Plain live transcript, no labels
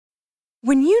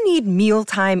When you need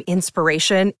mealtime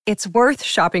inspiration, it's worth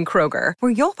shopping Kroger,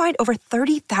 where you'll find over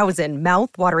 30,000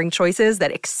 mouth-watering choices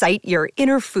that excite your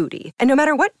inner foodie. And no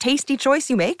matter what tasty choice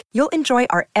you make, you'll enjoy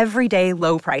our everyday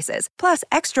low prices, plus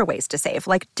extra ways to save,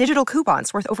 like digital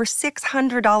coupons worth over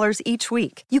 $600 each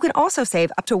week. You can also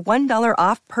save up to $1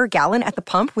 off per gallon at the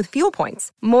pump with fuel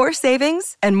points. More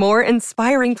savings and more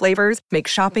inspiring flavors make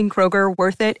shopping Kroger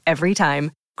worth it every time.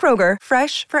 Kroger,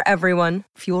 fresh for everyone.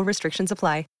 Fuel restrictions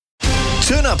apply.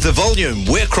 Turn up the volume.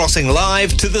 We're crossing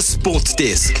live to the sports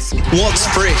desk. What's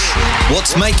fresh?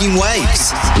 What's making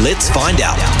waves? Let's find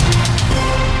out.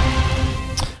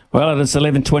 Well, it is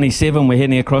 11:27. We're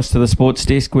heading across to the sports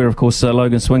desk where, of course,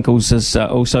 Logan Swinkles is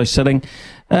also sitting.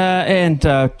 And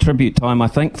tribute time, I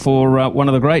think, for one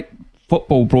of the great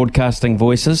football broadcasting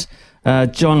voices,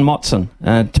 John Motson.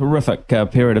 Terrific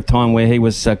period of time where he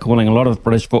was calling a lot of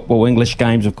British football, English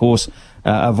games, of course,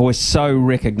 a voice so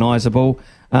recognisable.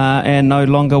 And no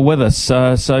longer with us.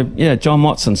 So, John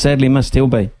Motson, sadly missed, he'll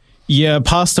be. Yeah,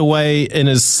 passed away in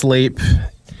his sleep,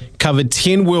 covered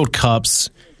 10 World Cups,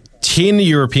 10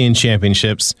 European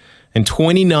Championships, and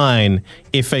 29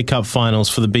 FA Cup finals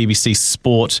for the BBC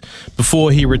Sport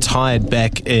before he retired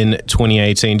back in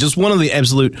 2018. Just one of the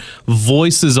absolute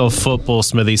voices of football,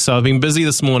 Smithy. So I've been busy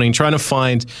this morning trying to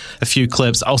find a few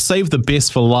clips. I'll save the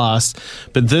best for last,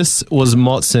 but this was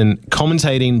Motson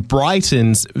commentating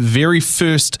Brighton's very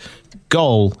first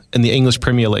goal in the English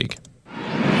Premier League.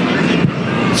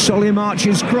 Solly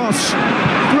marches cross.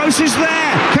 Gross is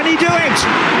there. Can he do it?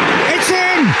 It's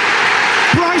in!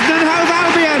 Brighton and Hove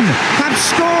Albion have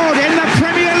scored in the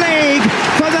Premier League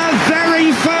for the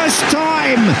very first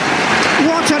time.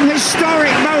 What an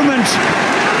historic moment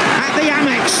at the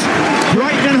Amex.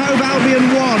 Brighton and Hove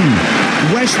Albion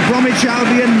 1, West Bromwich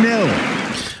Albion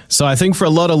 0. So I think for a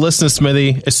lot of listeners,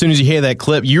 Smithy, as soon as you hear that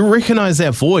clip, you recognise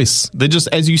that voice. They're just,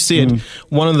 as you said,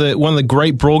 one of the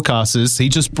great broadcasters. He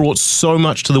just brought so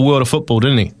much to the world of football,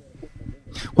 didn't he?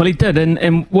 Well, he did,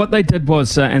 and what they did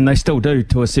was, and they still do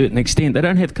to a certain extent, they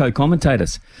don't have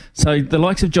co-commentators. So the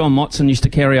likes of John Motson used to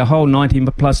carry a whole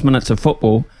 90-plus minutes of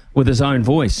football with his own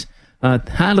voice.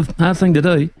 Hard thing to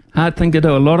do.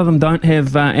 A lot of them don't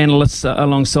have analysts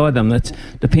alongside them. That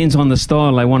depends on the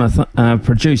style they want to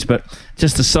produce, but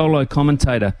just a solo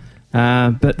commentator.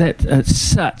 But it's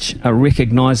such a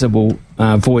recognisable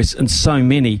voice in so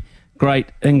many great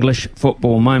English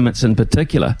football moments in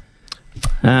particular.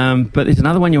 But there's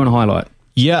another one you want to highlight.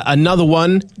 Yeah, another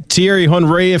one. Thierry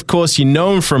Henry, of course, you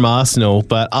know him from Arsenal,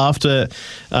 but after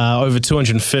over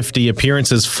 250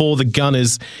 appearances for the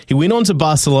Gunners, he went on to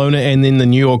Barcelona and then the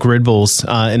New York Red Bulls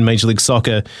in Major League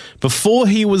Soccer. Before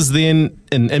he was then,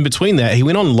 in between that, he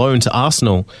went on loan to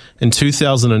Arsenal in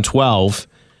 2012.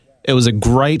 It was a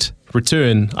great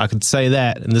return, I could say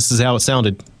that, and this is how it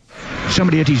sounded.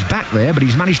 Somebody at his back there, but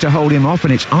he's managed to hold him off,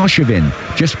 and it's Arshavin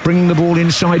just bringing the ball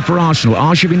inside for Arsenal.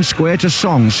 Arshavin square to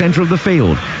Song, centre of the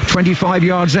field, 25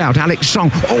 yards out. Alex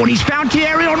Song. Oh, and he's found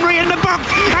Thierry Henry in the box.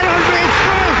 And Henry is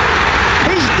through.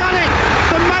 He's done it.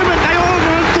 The moment they all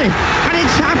wanted, and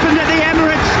it's happened at the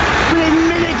Emirates within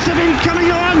minutes of him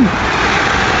coming on.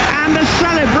 And the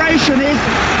celebration is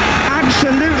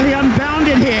absolutely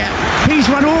unbounded here. He's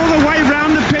run all the way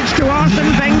round the pitch to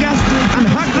Arsene Wenger and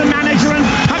hugged the manager and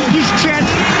hugged his chest,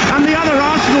 and the other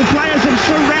Arsenal players have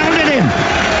surrounded him.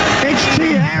 It's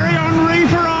Thierry Henry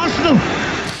for Arsenal.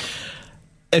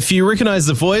 If you recognise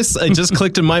the voice, it just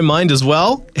clicked in my mind as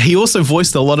well. He also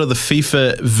voiced a lot of the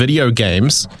FIFA video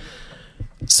games.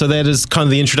 So that is kind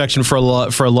of the introduction for a lot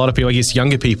of people, I guess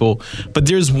younger people. But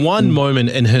there's one moment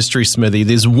in history, Smithy.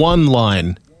 There's one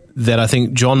line that I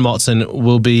think John Motson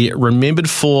will be remembered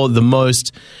for the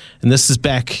most, and this is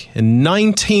back in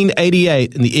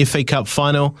 1988 in the FA Cup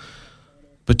final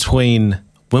between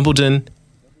Wimbledon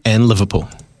and Liverpool.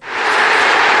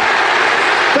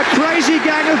 The crazy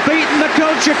gang have beaten the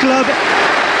Culture Club.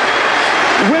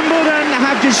 Wimbledon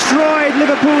have destroyed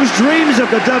Liverpool's dreams of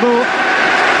the double,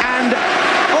 and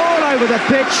all over the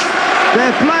pitch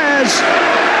their players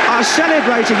are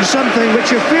celebrating something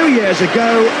which a few years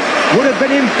ago would have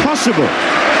been impossible.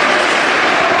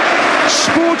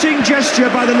 Sporting gesture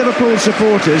by the Liverpool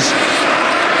supporters.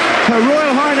 Her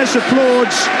Royal Highness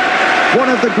applauds one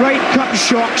of the great cup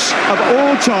shocks of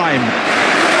all time.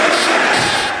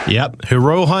 Yep, Her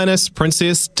Royal Highness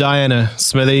Princess Diana,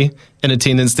 Smithy, in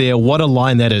attendance there. What a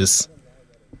line that is.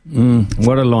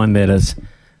 What a line that is.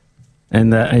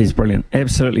 And he's brilliant.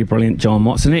 Absolutely brilliant, John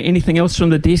Motson. Anything else from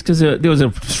the desk? Because there was a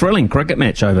thrilling cricket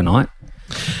match overnight.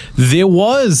 There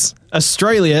was.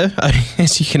 Australia,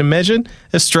 as you can imagine,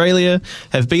 Australia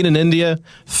have beaten India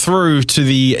through to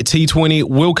the T20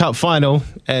 World Cup final,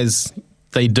 as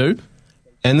they do.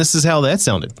 And this is how that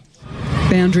sounded.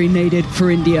 Boundary needed for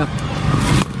India.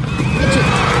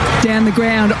 Down the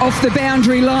ground, off the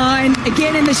boundary line.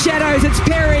 Again in the shadows, it's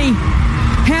Perry.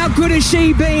 How good has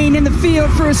she been in the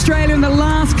field for Australia in the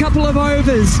last couple of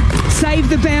overs? Saved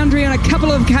the boundary on a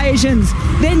couple of occasions,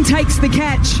 then takes the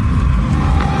catch.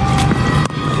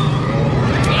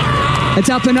 It's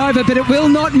up and over, but it will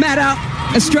not matter.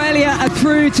 Australia are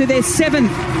through to their 7th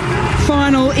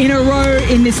final in a row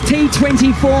in this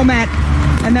T20 format,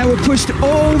 and they were pushed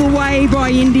all the way by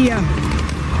India.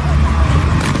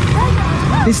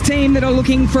 This team that are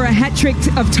looking for a hat-trick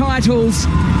of titles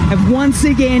have once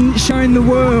again shown the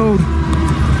world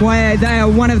why they are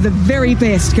one of the very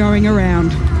best going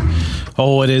around.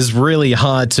 Oh, it is really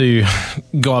hard to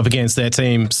go up against that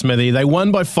team, Smithy. They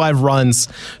won by 5 runs,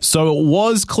 so it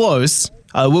was close.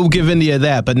 We'll give India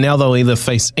that, but now they'll either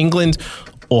face England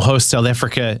or host South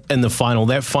Africa in the final.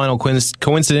 That final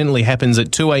coincidentally happens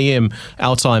at 2 a.m.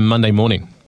 our time Monday morning.